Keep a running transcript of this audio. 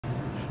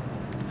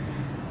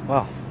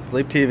Well,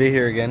 Sleep TV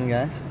here again,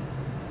 guys.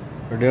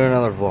 We're doing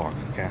another vlog,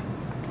 okay?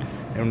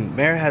 And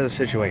Mary has a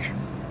situation.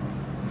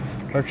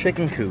 Her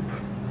chicken coop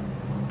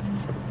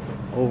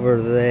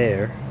over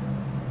there,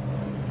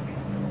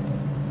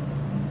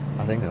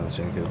 I think that was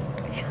chicken coop,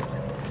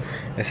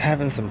 is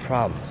having some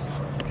problems,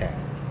 okay?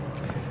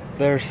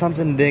 There's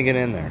something digging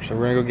in there, so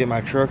we're gonna go get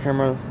my trail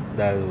camera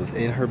that was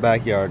in her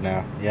backyard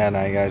now. Yeah,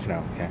 now you guys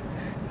know, okay?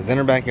 It's in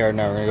her backyard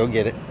now, we're gonna go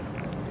get it.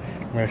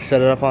 We're gonna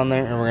set it up on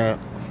there and we're gonna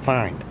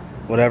find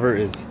whatever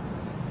is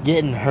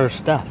getting her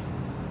stuff.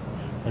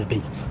 There's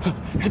bees.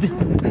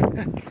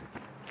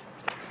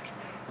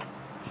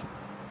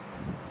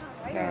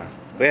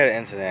 We had an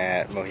incident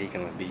at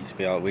Mohican with bees.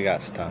 We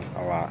got stung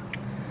a lot.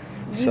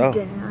 You did, I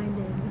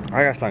did.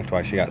 I got stung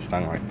twice. She got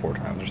stung like 4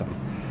 times or something.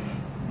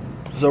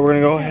 So we're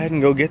gonna go ahead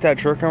and go get that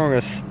truck and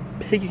we're gonna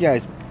pick you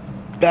guys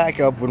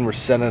back up when we're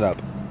setting it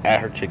up at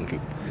her chicken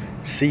coop.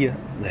 See ya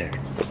there.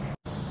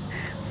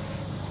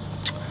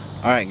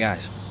 Alright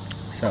guys,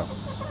 so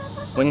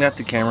we got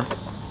the camera.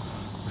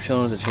 We're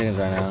chilling with the chickens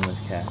right now and this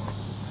cat.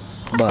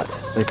 But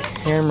the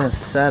camera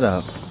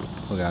setup,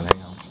 oh god,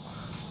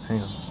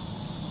 hang on.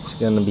 It's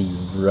gonna be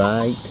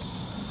right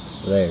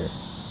there.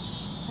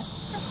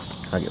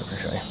 I'll get it to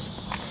show you.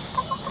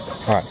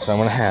 Alright, so I'm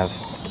gonna have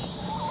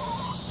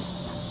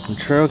the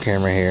trail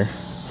camera here.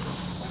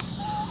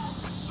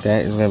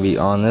 That is gonna be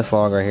on this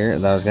log right here.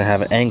 That was gonna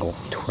have an angle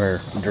to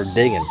where they're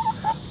digging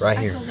right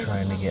here,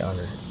 trying to get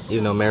under.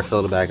 Even though Mare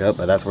filled it back up,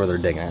 but that's where they're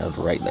digging. It's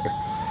right there.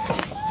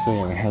 So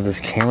yeah, we have this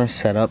camera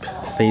set up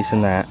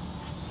facing that.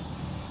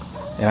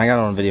 And I got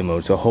it on video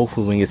mode, so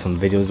hopefully we can get some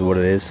videos of what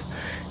it is.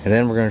 And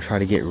then we're gonna try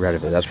to get rid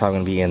of it. That's probably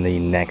gonna be in the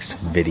next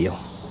video.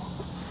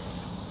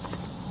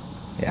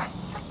 Yeah.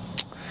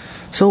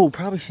 So we'll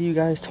probably see you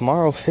guys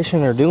tomorrow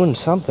fishing or doing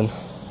something.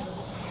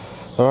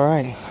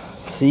 Alright.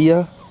 See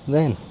ya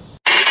then.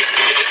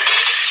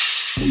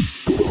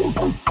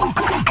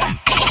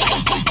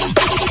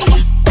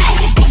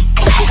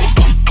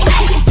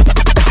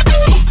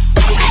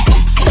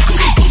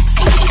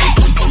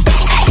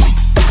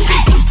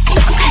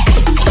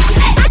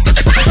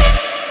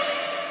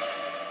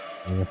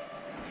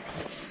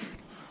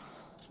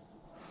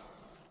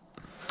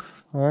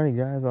 Alrighty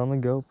guys, on the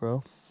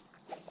GoPro.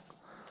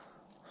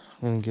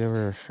 I'm gonna give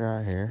her a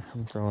shot here.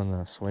 I'm throwing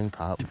the swing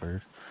pop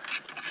first,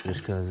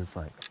 just because it's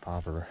like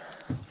popper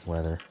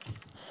weather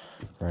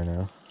right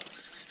now.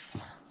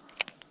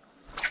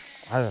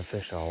 I haven't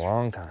fished in a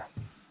long time.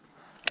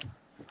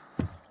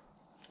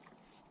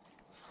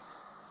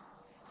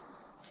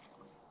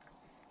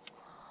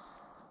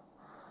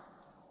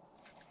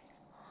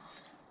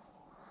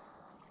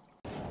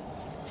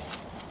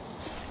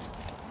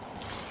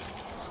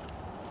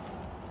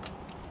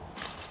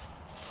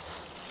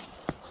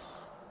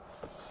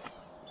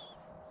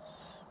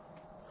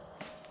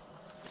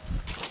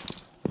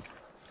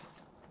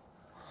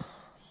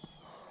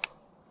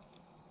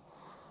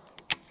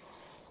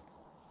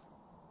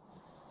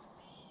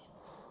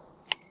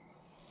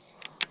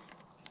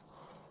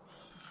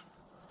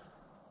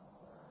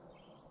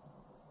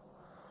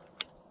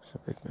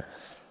 It's a big mess.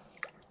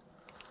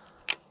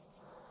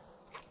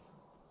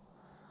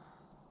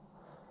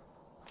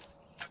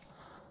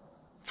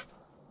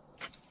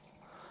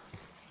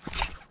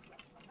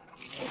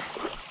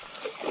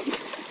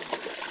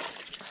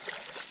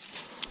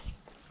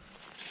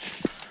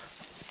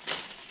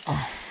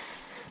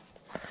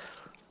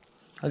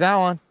 I got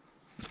one.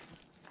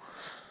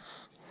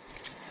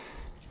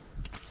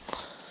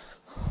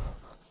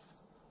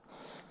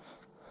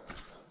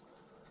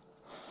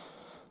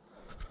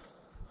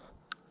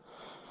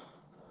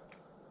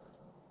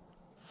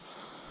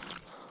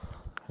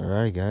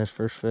 Alright guys,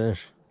 first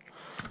fish.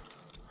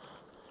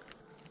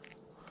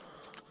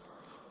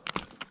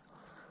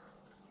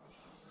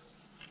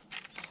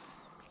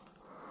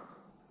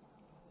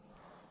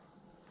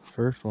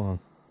 First one,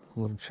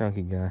 little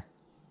chunky guy.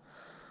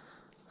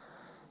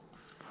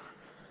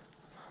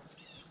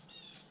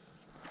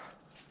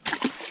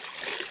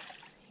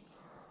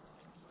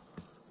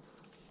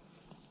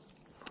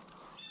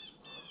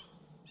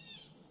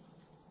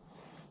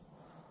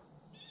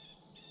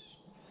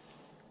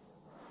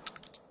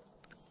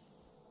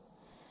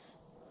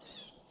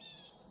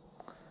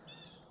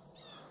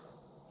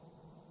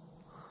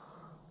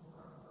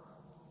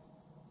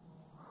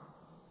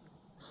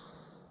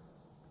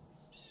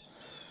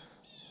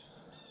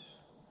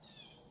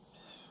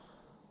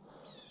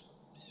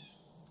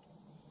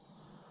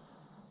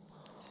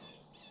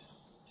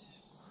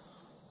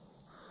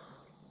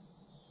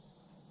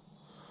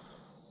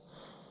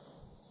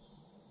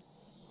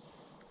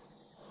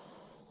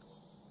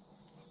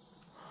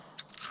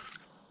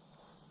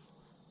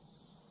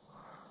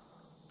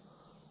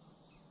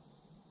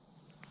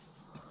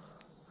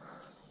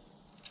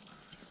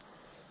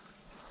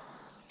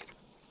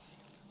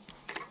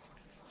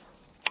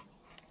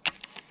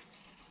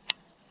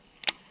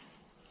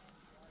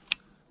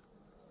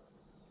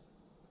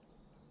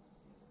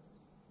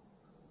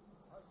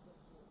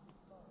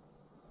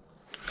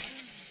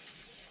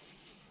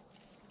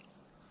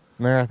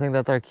 Mary, I think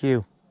that's our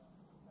cue.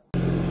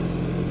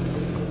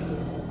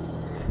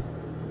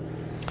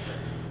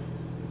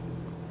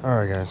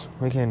 Alright guys,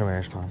 we came to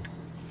Marriage Pond.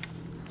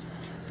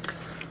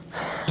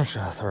 I'm just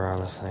gonna throw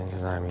around this thing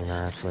because I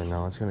absolutely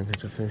know it's gonna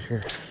catch a fish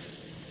here.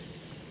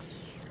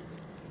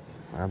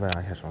 I bet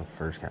I catch my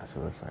first cast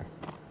with this thing.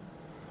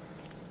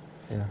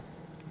 Yeah.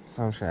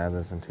 So I'm just gonna add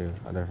this into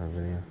a different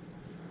video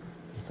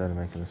instead of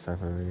making a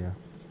separate video.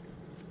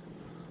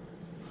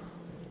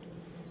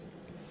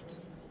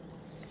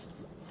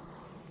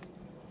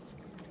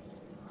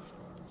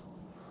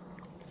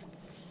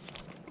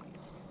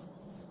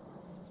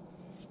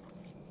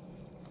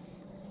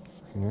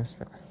 You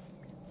missed it.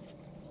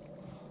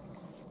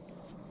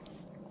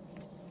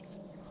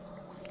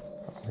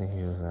 I don't think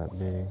he was that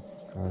big.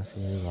 Unless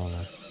he is on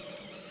there.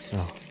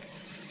 No.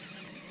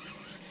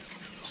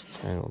 It's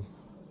tangled.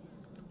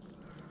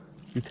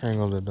 You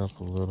tangled it up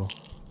a little.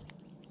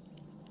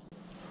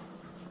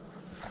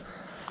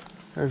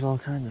 There's all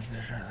kinds of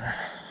fish right there.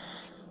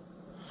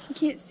 You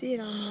can't see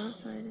it on the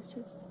outside, it's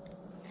just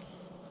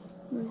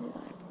moves it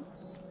eyeball.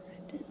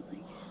 I didn't like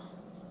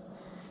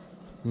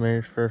it.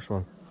 Mary's first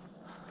one.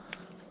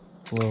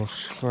 Little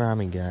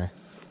scrawny guy.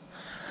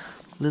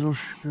 Little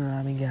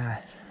scrawny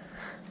guy.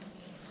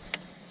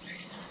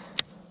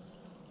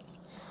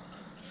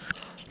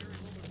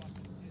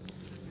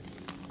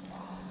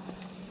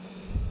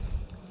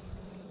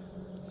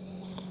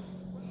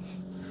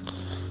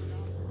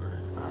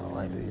 I don't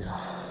like these.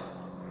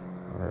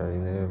 Already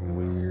they have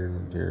weird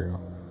material.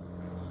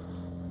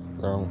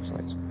 They're almost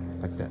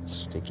like that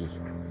sticky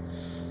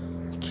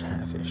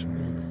catfish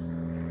meat.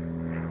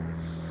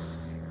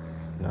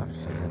 Not a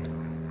fan.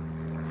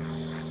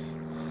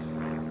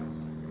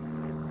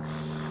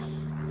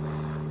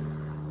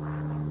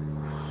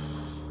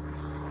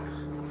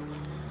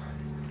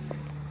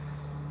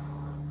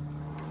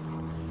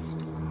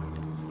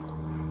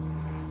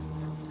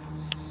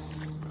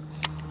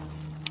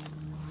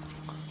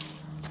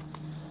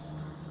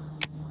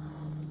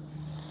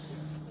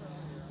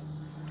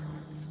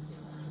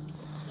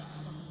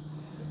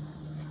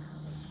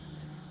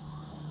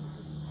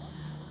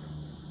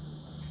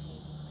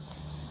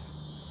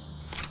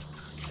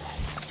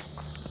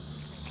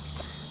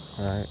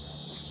 Alright,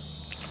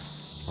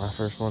 my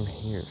first one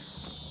here.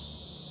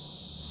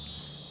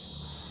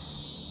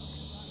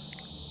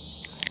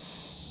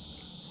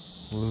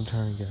 Little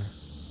tiny guy.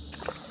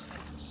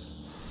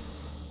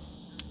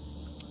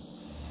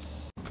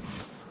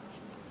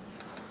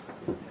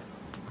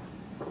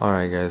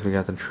 Alright guys, we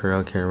got the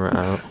trail camera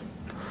out.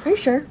 Are you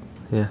sure?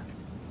 Yeah.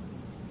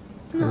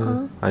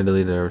 No. I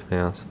deleted everything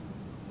else.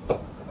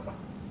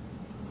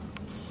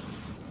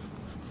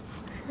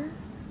 Sure?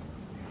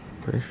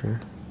 Pretty sure.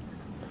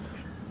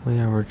 Well,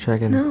 yeah, we're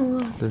checking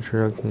the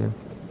trail cam.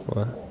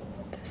 What?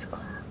 There's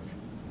clouds.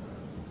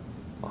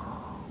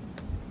 Oh.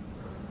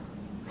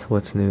 So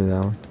what's new,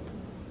 that one?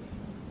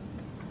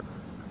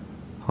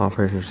 Oh, I'm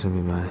pretty sure it's gonna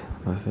be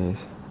my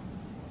face.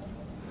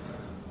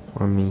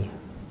 Or me.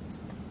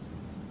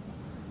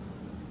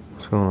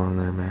 What's going on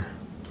there, man?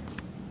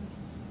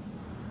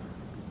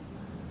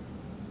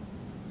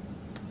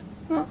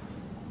 Well,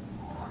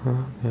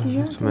 Yeah, did you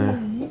what's have the matter?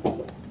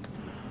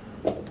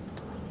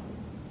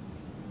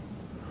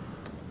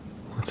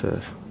 What's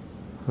this?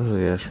 What was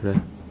it yesterday?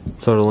 So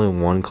it's only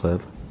one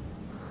clip.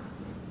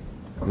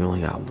 We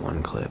only got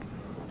one clip.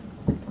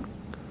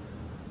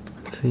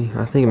 Let's see,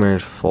 I think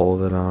Mary's full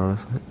of it,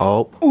 honestly.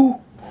 Oh!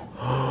 Ooh.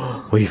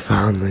 We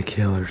found the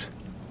killers.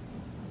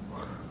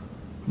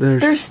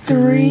 There's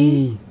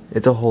three.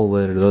 It's a whole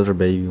litter. Those are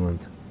baby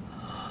ones.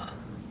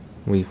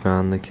 We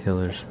found the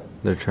killers.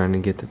 They're trying to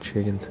get the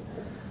chickens.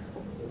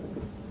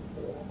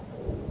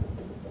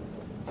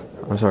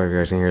 I'm sorry if you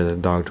guys can hear the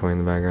dog toy in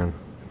the background.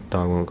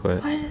 Dog won't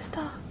quit. Why did it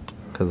stop?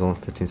 Because it's only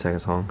 15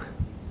 seconds long.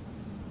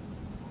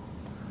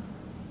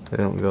 They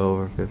don't go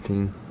over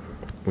 15.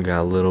 We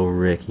got little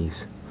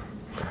Rickies.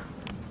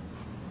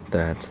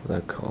 That's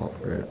the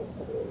culprit.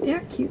 They're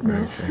cute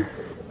now. Right there.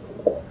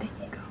 They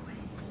need to go away.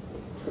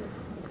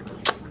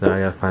 Now I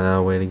gotta find out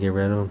a way to get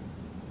rid of them.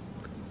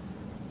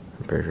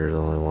 I'm pretty sure there's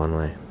only one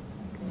way.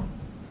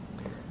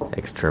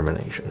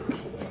 Extermination.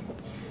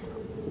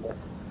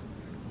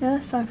 Yeah,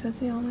 that sucks. That's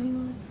the only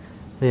one.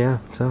 Yeah,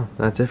 so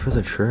that's it for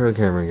the trail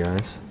camera,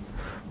 guys.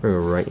 We're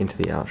going right into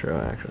the outro,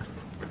 actually.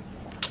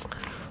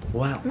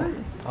 Wow.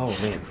 Oh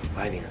man,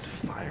 lighting is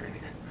fire in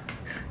here.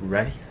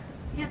 Ready?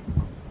 Yeah.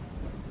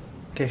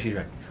 Okay, she's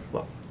ready.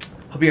 Well,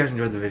 hope you guys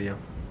enjoyed the video.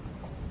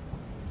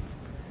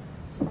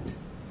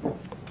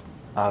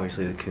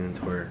 Obviously, the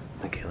coons were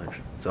the killers.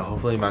 So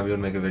hopefully, I might be able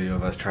to make a video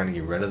of us trying to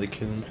get rid of the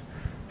coons.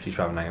 She's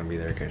probably not going to be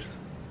there because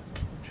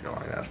she don't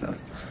like that stuff.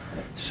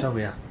 So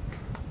yeah.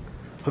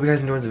 Hope you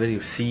guys enjoyed the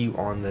video. See you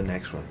on the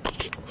next one.